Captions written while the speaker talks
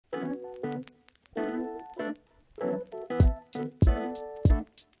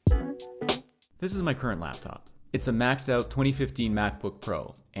This is my current laptop. It's a maxed out 2015 MacBook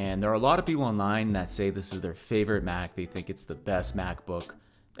Pro, and there are a lot of people online that say this is their favorite Mac. They think it's the best MacBook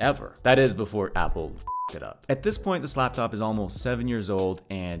ever. That is before Apple f***ed it up. At this point, this laptop is almost 7 years old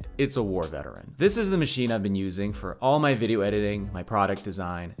and it's a war veteran. This is the machine I've been using for all my video editing, my product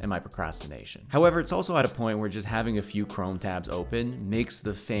design, and my procrastination. However, it's also at a point where just having a few Chrome tabs open makes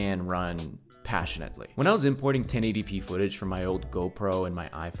the fan run passionately. When I was importing 1080p footage from my old GoPro and my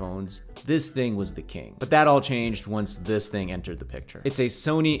iPhones, this thing was the king. But that all changed once this thing entered the picture. It's a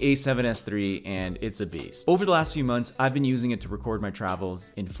Sony a7S III and it's a beast. Over the last few months, I've been using it to record my travels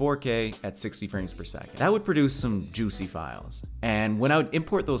in 4K at 60 frames per second. That would produce some juicy files. And when I would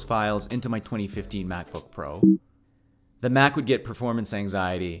import those files into my 2015 MacBook Pro, the Mac would get performance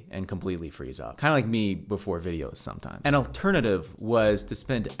anxiety and completely freeze up. Kind of like me before videos sometimes. An alternative was to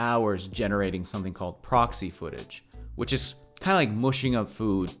spend hours generating something called proxy footage, which is kind of like mushing up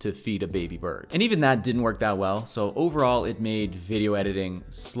food to feed a baby bird. And even that didn't work that well, so overall it made video editing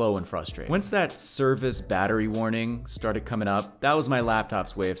slow and frustrating. Once that service battery warning started coming up, that was my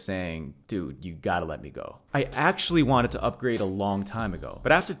laptop's way of saying, dude, you gotta let me go. I actually wanted to upgrade a long time ago,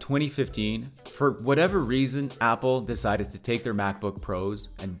 but after 2015, for whatever reason, Apple decided to take their MacBook Pros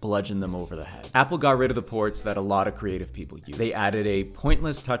and bludgeon them over the head. Apple got rid of the ports that a lot of creative people use. They added a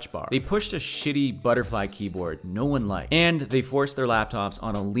pointless touch bar. They pushed a shitty butterfly keyboard no one liked. And they forced their laptops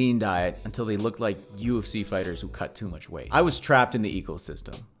on a lean diet until they looked like UFC fighters who cut too much weight. I was trapped in the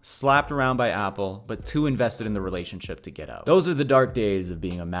ecosystem, slapped around by Apple, but too invested in the relationship to get out. Those are the dark days of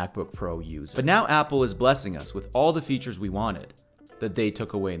being a MacBook Pro user. But now Apple is blessing us with all the features we wanted that they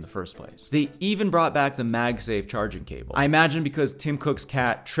took away in the first place. They even brought back the MagSafe charging cable. I imagine because Tim Cook's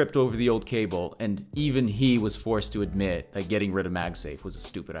cat tripped over the old cable and even he was forced to admit that getting rid of MagSafe was a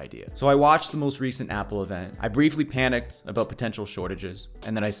stupid idea. So I watched the most recent Apple event. I briefly panicked about potential shortages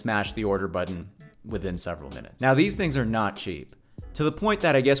and then I smashed the order button within several minutes. Now these things are not cheap, to the point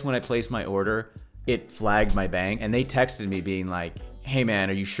that I guess when I placed my order, it flagged my bank and they texted me being like, hey man,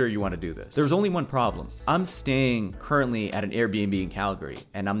 are you sure you want to do this? There's only one problem. I'm staying currently at an Airbnb in Calgary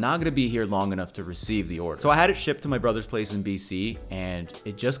and I'm not gonna be here long enough to receive the order. So I had it shipped to my brother's place in BC and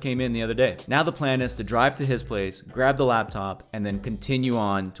it just came in the other day. Now the plan is to drive to his place, grab the laptop, and then continue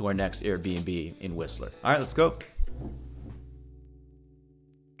on to our next Airbnb in Whistler. All right, let's go.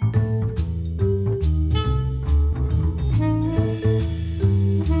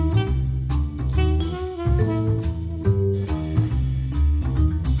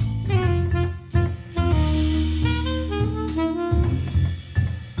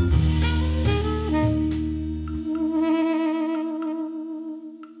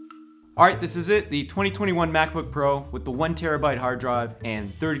 All right, this is it, the 2021 MacBook Pro with the 1 terabyte hard drive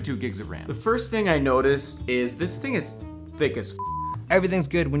and 32 gigs of RAM. The first thing I noticed is this thing is thick as f***. Everything's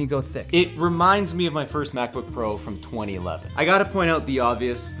good when you go thick. It reminds me of my first MacBook Pro from 2011. I gotta point out the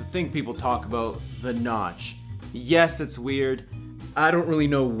obvious, the thing people talk about, the notch. Yes, it's weird. I don't really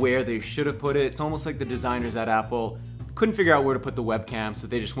know where they should have put it. It's almost like the designers at Apple couldn't figure out where to put the webcam, so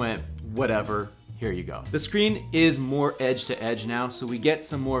they just went, whatever. Here you go. The screen is more edge to edge now, so we get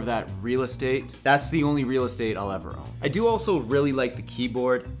some more of that real estate. That's the only real estate I'll ever own. I do also really like the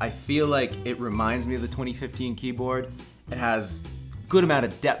keyboard. I feel like it reminds me of the 2015 keyboard. It has good amount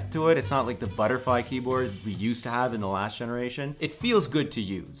of depth to it. It's not like the butterfly keyboard we used to have in the last generation. It feels good to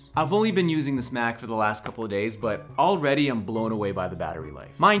use. I've only been using this Mac for the last couple of days, but already I'm blown away by the battery life.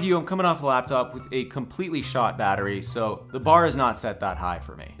 Mind you, I'm coming off a laptop with a completely shot battery, so the bar is not set that high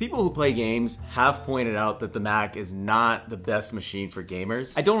for me. People who play games have pointed out that the Mac is not the best machine for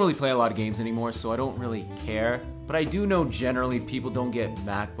gamers. I don't really play a lot of games anymore, so I don't really care, but I do know generally people don't get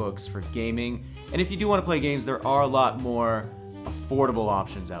MacBooks for gaming, and if you do want to play games, there are a lot more affordable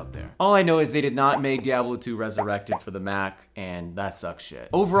options out there. All I know is they did not make Diablo 2 Resurrected for the Mac, and that sucks shit.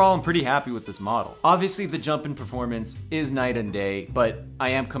 Overall, I'm pretty happy with this model. Obviously, the jump in performance is night and day, but I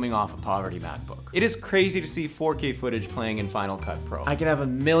am coming off a poverty MacBook. It is crazy to see 4K footage playing in Final Cut Pro. I can have a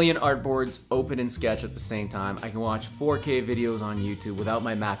million artboards open in Sketch at the same time. I can watch 4K videos on YouTube without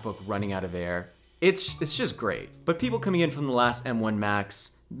my MacBook running out of air. It's just great. But people coming in from the last M1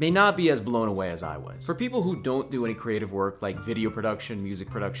 Macs may not be as blown away as I was. For people who don't do any creative work like video production, music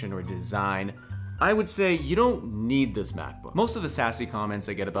production, or design, I would say you don't need this MacBook. Most of the sassy comments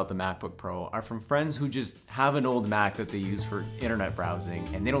I get about the MacBook Pro are from friends who just have an old Mac that they use for internet browsing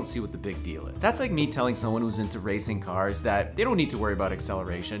and they don't see what the big deal is. That's like me telling someone who's into racing cars that they don't need to worry about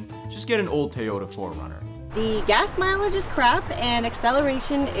acceleration, just get an old Toyota 4Runner. The gas mileage is crap and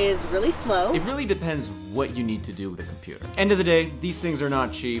acceleration is really slow. It really depends what you need to do with a computer. End of the day, these things are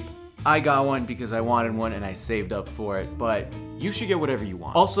not cheap. I got one because I wanted one and I saved up for it, but you should get whatever you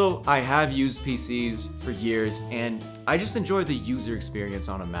want. Also, I have used PCs for years and I just enjoy the user experience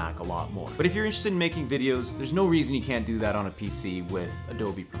on a Mac a lot more. But if you're interested in making videos, there's no reason you can't do that on a PC with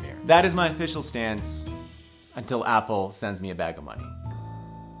Adobe Premiere. That is my official stance until Apple sends me a bag of money.